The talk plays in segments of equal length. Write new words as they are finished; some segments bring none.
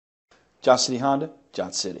Johnson City Honda,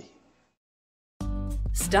 Johnson City.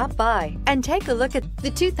 Stop by and take a look at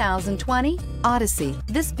the 2020 Odyssey.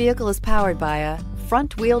 This vehicle is powered by a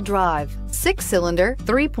front-wheel drive, 6-cylinder,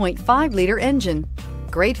 3.5-liter engine.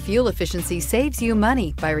 Great fuel efficiency saves you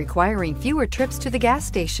money by requiring fewer trips to the gas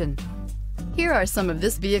station. Here are some of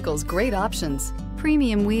this vehicle's great options: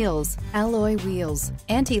 premium wheels, alloy wheels,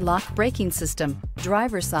 anti-lock braking system,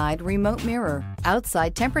 driver's side remote mirror,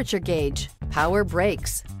 outside temperature gauge, power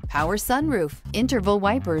brakes, power sunroof, interval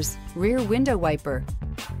wipers, rear window wiper.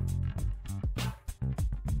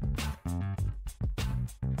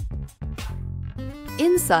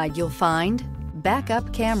 Inside you'll find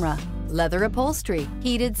backup camera, leather upholstery,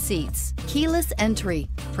 heated seats, keyless entry,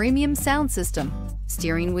 premium sound system,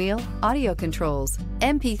 steering wheel audio controls,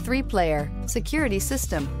 MP3 player, security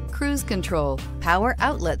system, cruise control, power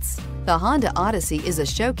outlets. The Honda Odyssey is a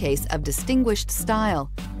showcase of distinguished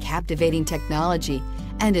style, captivating technology,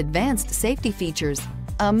 and advanced safety features.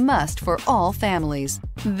 A must for all families.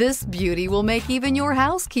 This beauty will make even your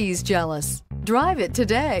house keys jealous. Drive it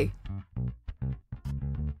today.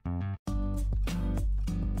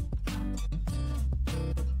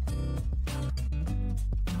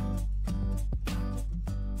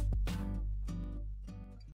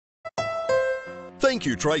 Thank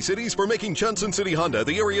you, Tri-Cities, for making Johnson City Honda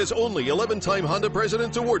the area's only 11-time Honda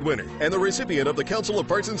President's Award winner and the recipient of the Council of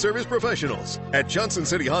Parts and Service Professionals. At Johnson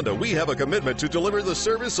City Honda, we have a commitment to deliver the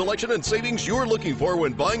service, selection, and savings you're looking for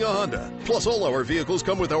when buying a Honda. Plus, all our vehicles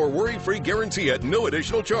come with our worry-free guarantee at no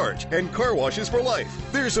additional charge and car washes for life.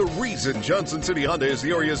 There's a reason Johnson City Honda is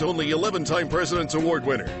the area's only 11-time President's Award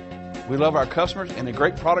winner. We love our customers and the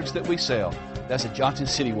great products that we sell. That's the Johnson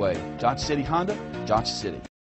City way. Johnson City Honda, Johnson City.